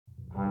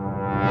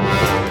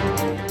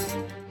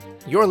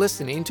You're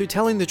listening to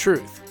Telling the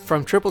Truth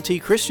from Triple T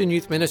Christian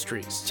Youth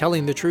Ministries,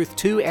 telling the truth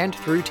to and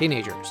through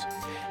teenagers.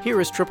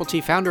 Here is Triple T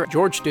founder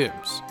George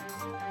Dooms.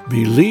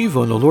 Believe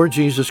on the Lord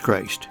Jesus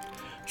Christ.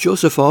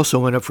 Joseph also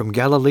went up from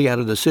Galilee out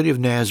of the city of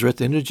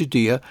Nazareth into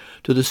Judea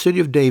to the city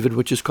of David,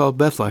 which is called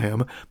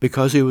Bethlehem,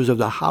 because he was of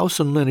the house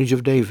and lineage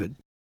of David,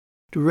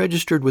 to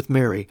registered with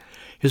Mary,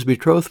 his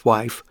betrothed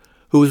wife,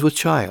 who was with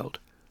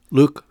child.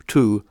 Luke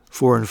 2,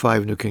 4 and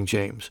 5, New King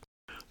James.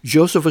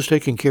 Joseph was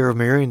taking care of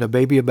Mary and the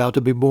baby about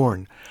to be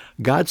born.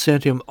 God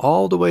sent him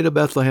all the way to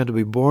Bethlehem to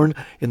be born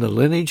in the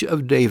lineage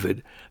of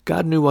David.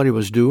 God knew what he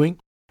was doing,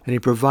 and he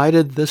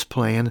provided this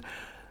plan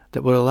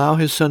that would allow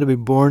his son to be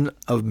born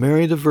of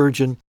Mary the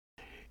Virgin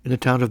in the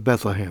town of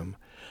Bethlehem.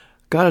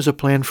 God has a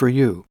plan for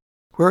you.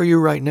 Where are you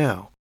right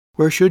now?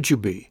 Where should you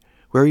be?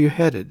 Where are you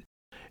headed?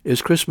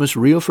 Is Christmas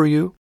real for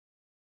you?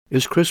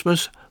 Is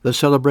Christmas the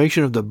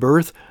celebration of the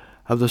birth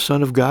of the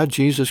Son of God,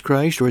 Jesus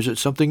Christ, or is it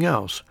something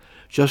else?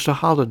 Just a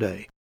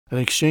holiday, an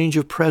exchange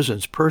of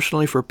presents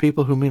personally for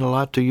people who mean a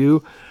lot to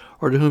you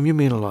or to whom you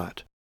mean a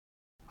lot.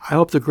 I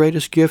hope the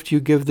greatest gift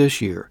you give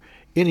this year,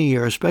 any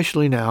year,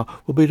 especially now,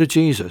 will be to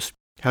Jesus.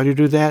 How do you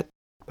do that?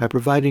 By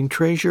providing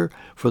treasure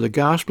for the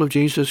gospel of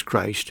Jesus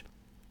Christ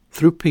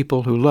through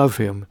people who love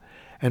him,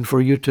 and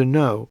for you to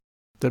know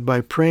that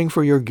by praying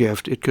for your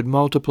gift, it could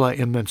multiply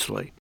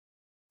immensely.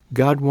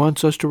 God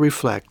wants us to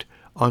reflect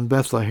on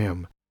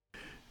Bethlehem.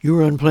 You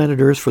are on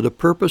planet Earth for the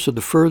purpose of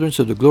the furtherance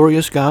of the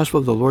glorious gospel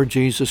of the Lord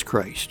Jesus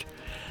Christ.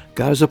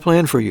 God has a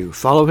plan for you.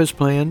 Follow his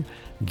plan.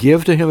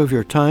 Give to him of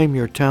your time,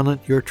 your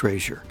talent, your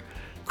treasure.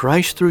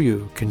 Christ through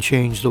you can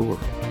change the world.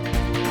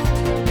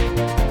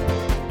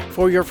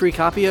 For your free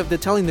copy of the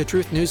Telling the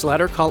Truth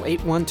newsletter, call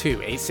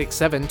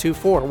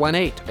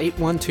 812-867-2418,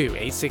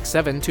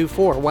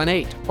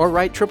 812-867-2418, or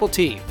write Triple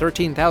T,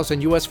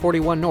 13,000 U.S.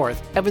 41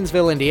 North,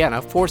 Evansville,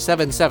 Indiana,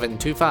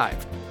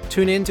 47725.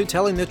 Tune in to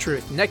Telling the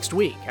Truth next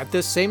week at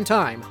this same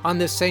time on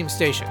this same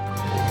station.